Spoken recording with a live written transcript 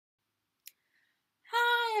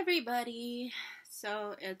Everybody.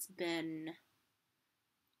 So it's been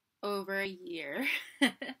over a year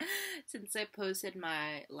since I posted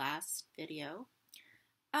my last video.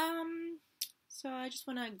 Um so I just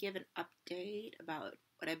want to give an update about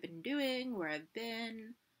what I've been doing, where I've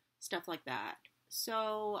been, stuff like that.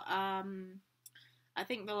 I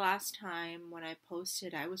think the last time when I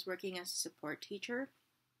posted I was working as a support teacher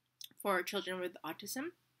for children with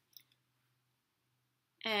autism,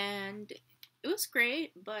 and it was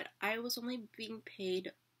great, but I was only being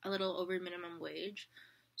paid a little over minimum wage.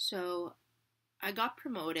 So I got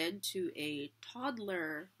promoted to a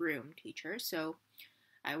toddler room teacher. So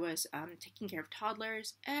I was taking care of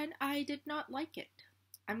toddlers, and I did not like it.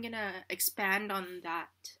 I'm gonna expand on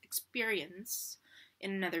that experience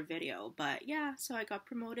in another video. But yeah, so I got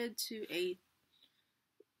promoted to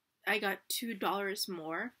I got $2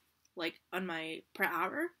 more, like on my per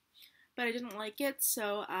hour, but I didn't like it,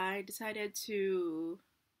 so I decided to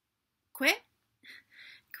quit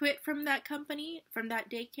from that company, from that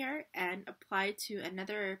daycare, and apply to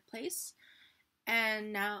another place.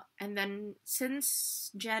 And then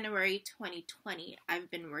since January 2020,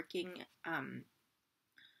 I've been working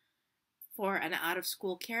for an out of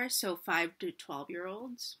school care, so 5 to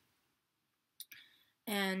 12-year-olds.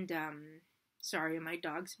 And sorry, my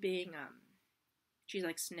dog's being she's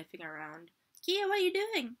like sniffing around. Kia, what are you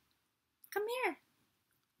doing? Come here.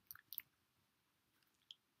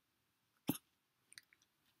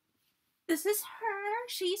 This is her.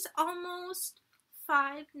 She's almost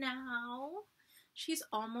 5 now. She's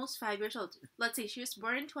almost 5 years old. Let's see, she was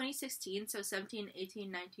born in 2016, so 17, 18,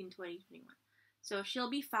 19, 20, 21. So she'll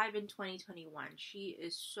be 5 in 2021. She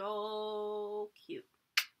is so cute.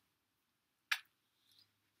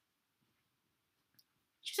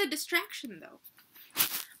 She's a distraction though.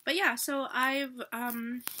 But yeah, so I've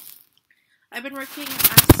been working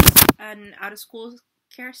as an out of school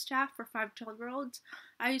care staff for 5 to 12-year-olds.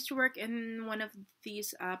 I used to work in one of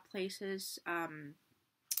these places.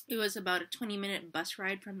 It was about a 20-minute bus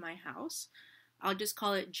ride from my house. I'll just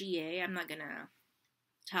call it GA. I'm not gonna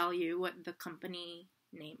tell you what the company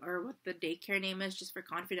name or what the daycare name is, just for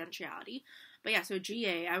confidentiality. But yeah, so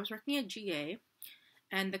GA. I was working at GA,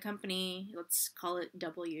 and the company, let's call it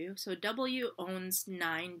W. So W owns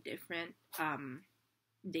 9 different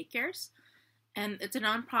daycares. And it's a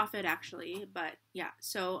nonprofit, actually, but yeah,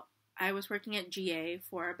 so I was working at GA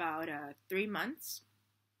for about 3 months.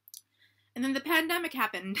 And then the pandemic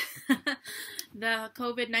happened. The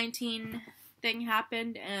COVID-19 thing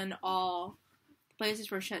happened, and all places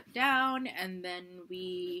were shut down, and then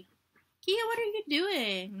Kia, what are you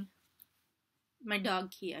doing? My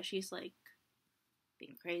dog, Kia, she's like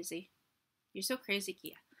being crazy. You're so crazy,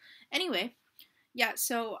 Kia. Anyway. Yeah,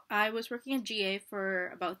 so I was working at GA for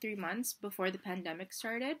about 3 months before the pandemic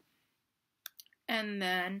started. And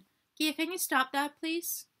then, Kia, can you stop that,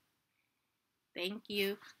 please? Thank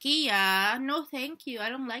you. Kia, no thank you. I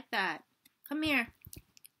don't like that. Come here.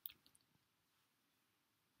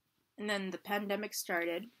 And then the pandemic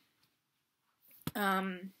started.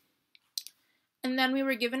 And then we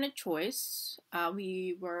were given a choice.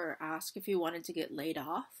 We were asked if we wanted to get laid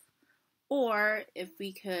off or if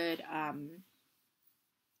we could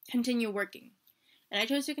continue working. And I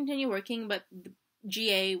chose to continue working, but the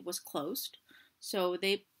GA was closed, so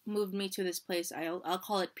they moved me to this place. I'll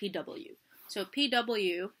call it PW. So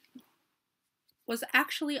PW was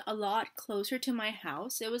actually a lot closer to my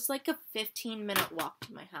house. It was like a 15-minute walk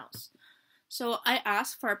to my house. So I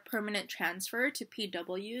asked for a permanent transfer to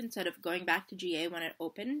PW instead of going back to GA when it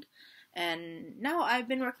opened. And now I've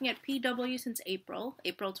been working at PW since April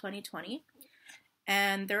 2020.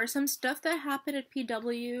 And there was some stuff that happened at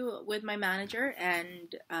PW with my manager,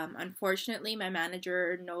 and unfortunately my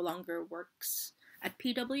manager no longer works at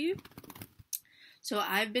PW. So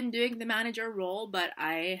I've been doing the manager role, but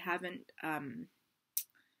I haven't, I'm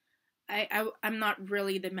not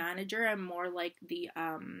really the manager. I'm more like the,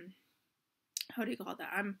 how do you call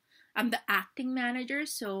that? I'm the acting manager,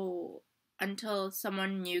 so until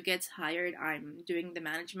someone new gets hired, I'm doing the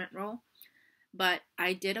management role. But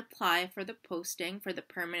I did apply for the posting for the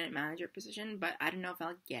permanent manager position, but I don't know if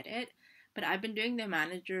I'll get it. But I've been doing the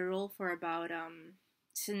manager role for about,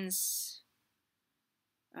 since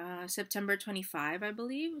September 25, I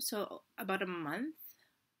believe. So about a month.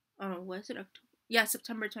 Oh, was it October? Yeah,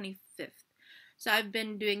 September 25th. So I've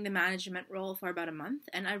been doing the management role for about a month,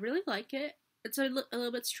 and I really like it. It's a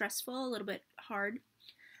little bit stressful, a little bit hard,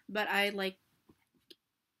 but I like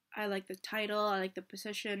the title, I like the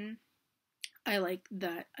position. I like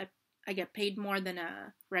that I get paid more than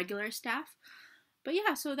a regular staff. But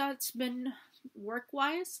yeah, so that's been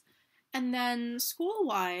work-wise. And then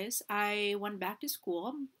school-wise, I went back to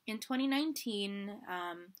school in 2019.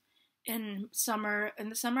 In the summer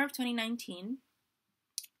of 2019,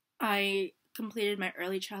 I completed my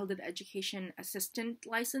early childhood education assistant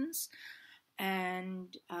license,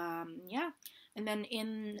 and yeah, and then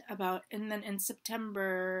in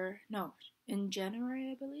September, no, in January,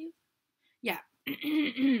 I believe. Yeah,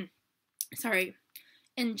 sorry.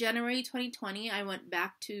 In January 2020, I went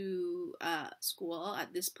back to school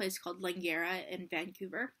at this place called Langara in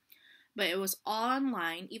Vancouver. But it was all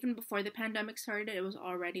online. Even before the pandemic started, it was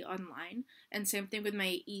already online. And same thing with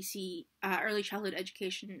my Early Childhood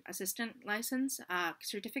Education Assistant license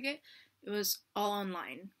certificate. It was all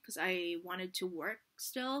online because I wanted to work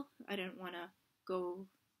still. I didn't want to go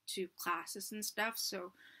to classes and stuff.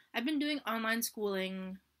 So I've been doing online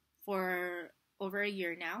schooling for over a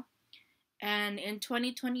year now. And in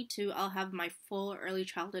 2022, I'll have my full early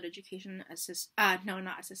childhood education no,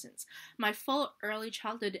 not assistance. My full early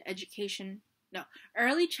childhood education, no,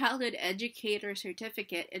 early childhood educator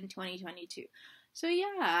certificate in 2022. So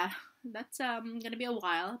yeah, that's gonna be a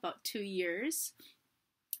while, about 2 years,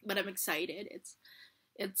 but I'm excited.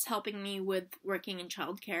 It's helping me with working in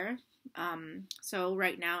childcare. So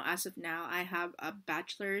right now, as of now, I have a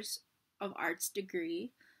bachelor's of arts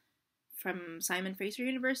degree from Simon Fraser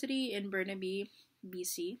University in Burnaby,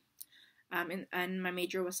 BC. And my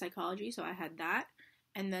major was psychology, so I had that.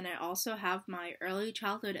 And then I also have my early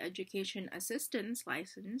childhood education assistance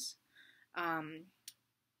license. And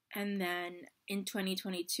then in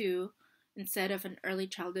 2022, instead of an early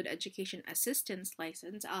childhood education assistance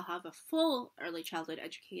license, I'll have a full early childhood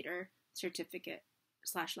educator certificate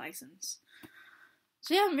 / license.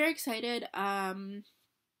 So yeah, I'm very excited.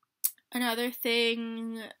 Another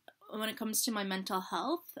thing when it comes to my mental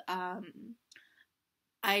health,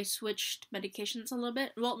 I switched medications a little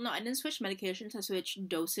bit. Well, no, I didn't switch medications. I switched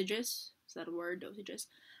dosages. Is that a word? Dosages.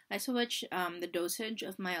 I switched the dosage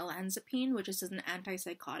of my olanzapine, which is an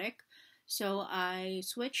antipsychotic. So I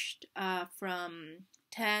switched from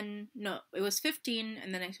 10. No, it was 15,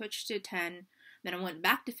 and then I switched to 10. Then I went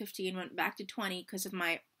back to 15, went back to 20 because of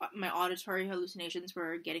my auditory hallucinations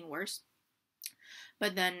were getting worse.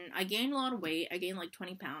 But then I gained a lot of weight. I gained like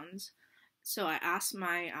 20 pounds. So I asked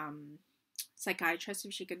my psychiatrist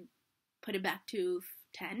if she could put it back to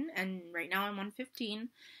 10. And right now I'm on 15.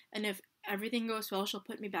 And if everything goes well, she'll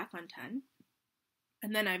put me back on 10.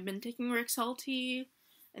 And then I've been taking Rexulti.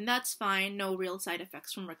 And that's fine. No real side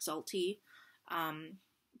effects from Rexulti.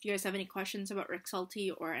 If you guys have any questions about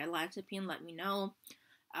Rexulti or olanzapine, let me know.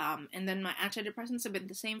 And then my antidepressants have been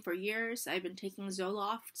the same for years. I've been taking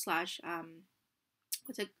Zoloft /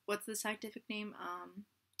 what's the scientific name?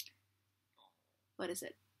 What is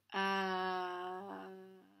it?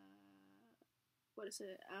 What is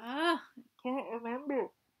it? I can't remember.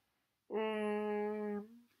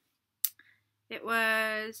 It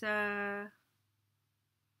was,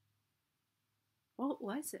 what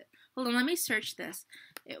was it? Hold on, let me search this.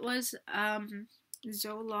 It was,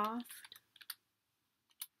 Zoloft.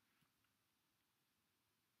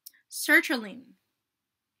 Sertraline.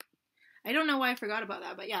 I don't know why I forgot about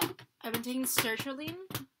that, but yeah, I've been taking sertraline.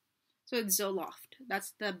 So it's Zoloft.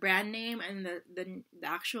 That's the brand name, and the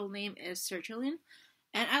actual name is sertraline.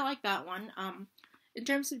 And I like that one. In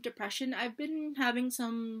terms of depression, I've been having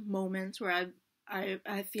some moments where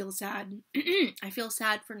I feel sad. I feel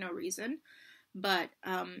sad for no reason, but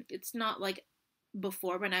it's not like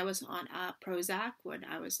before when I was on Prozac, when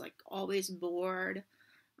I was like always bored.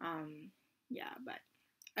 Yeah, but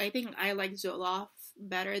I think I like Zoloft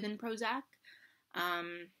better than Prozac.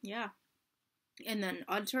 Yeah. And then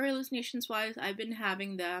auditory hallucinations wise, I've been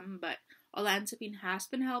having them, but olanzapine has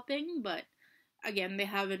been helping, but again, they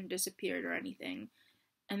haven't disappeared or anything.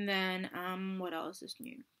 And then, what else is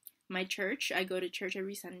new? My church, I go to church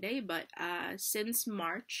every Sunday, but since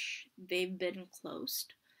March, they've been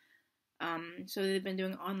closed. So they've been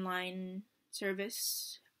doing online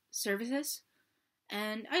services.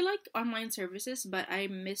 And I like online services, but I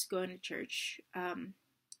miss going to church,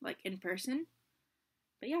 like in person.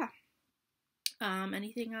 But yeah.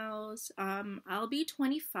 Anything else? I'll be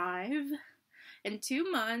 25 in 2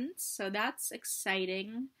 months, so that's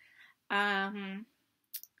exciting.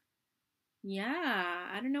 Yeah,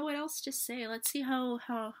 I don't know what else to say. Let's see how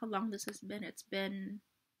long this has been. It's been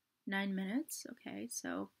 9 minutes. Okay,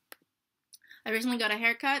 so I recently got a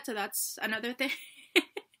haircut, so that's another thing.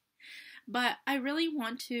 But I really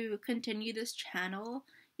want to continue this channel,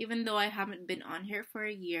 even though I haven't been on here for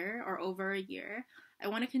a year or over a year. I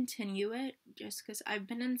want to continue it just because I've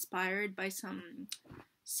been inspired by some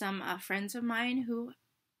friends of mine who,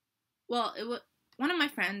 well, one of my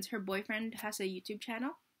friends, her boyfriend has a YouTube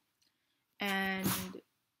channel, and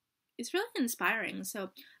it's really inspiring. So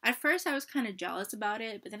at first I was kind of jealous about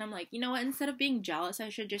it, but then I'm like, you know what? Instead of being jealous, I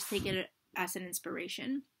should just take it as an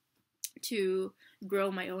inspiration to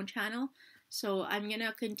grow my own channel. So I'm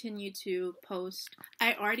gonna continue to post.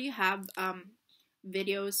 I already have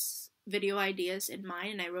video ideas in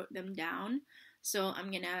mind, and I wrote them down. So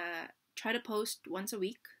I'm gonna try to post once a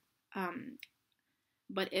week.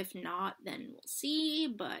 But if not, then we'll see.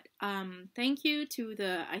 But thank you to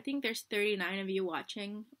I think there's 39 of you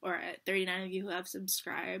watching, or 39 of you who have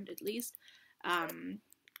subscribed at least.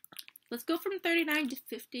 Let's go from 39 to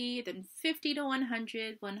 50, then 50 to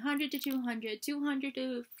 100, 100 to 200, 200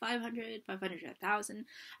 to 500, 500 to 1,000.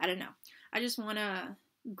 I don't know. I just want to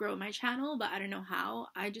grow my channel, but I don't know how.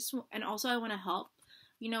 And also I want to help,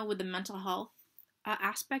 with the mental health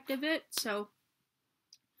aspect of it. So,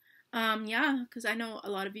 yeah, because I know a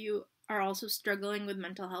lot of you are also struggling with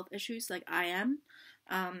mental health issues like I am.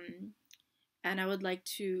 And I would like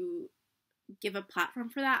to give a platform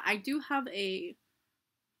for that. I do have a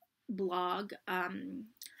blog. I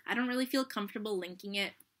don't really feel comfortable linking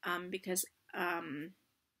it because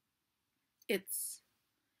it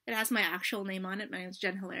has my actual name on it. My name is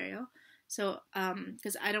Jen Hilario. So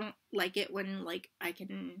because I don't like it when I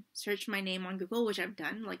can search my name on Google, which I've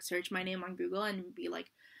done, search my name on Google and be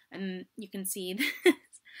and you can see this.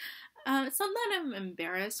 It's not that I'm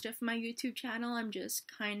embarrassed of my YouTube channel. I'm just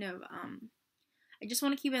kind of I just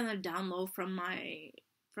want to keep it on the down low from my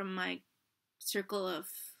circle of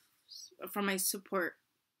from my support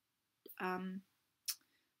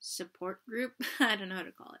group. I don't know how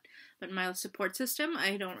to call it, but my support system.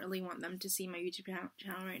 I don't really want them to see my YouTube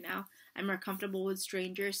channel right now. I'm more comfortable with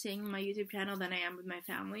strangers seeing my YouTube channel than I am with my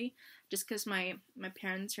family, just because my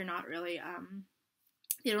parents are not really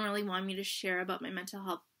they don't really want me to share about my mental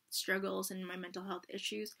health struggles and my mental health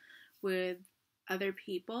issues with other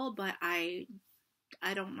people, but I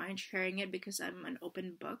don't mind sharing it because I'm an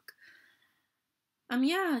open book.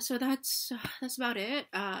 Yeah, so that's about it.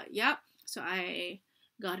 Yep. So I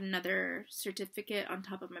got another certificate on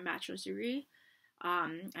top of my bachelor's degree.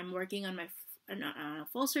 I'm working on a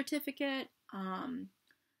full certificate. What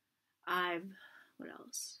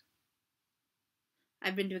else?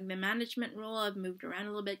 I've been doing the management role. I've moved around a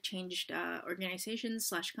little bit, changed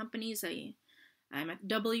organizations / companies. I'm at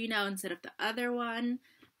W now instead of the other one.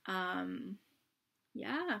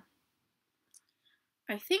 Yeah.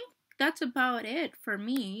 I think that's about it for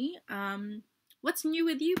me. What's new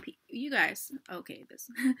with you guys? Okay,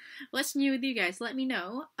 what's new with you guys? Let me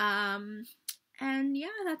know. And yeah,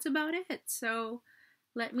 that's about it. So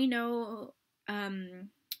let me know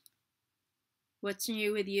what's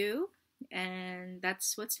new with you, and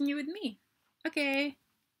that's what's new with me. Okay,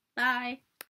 bye.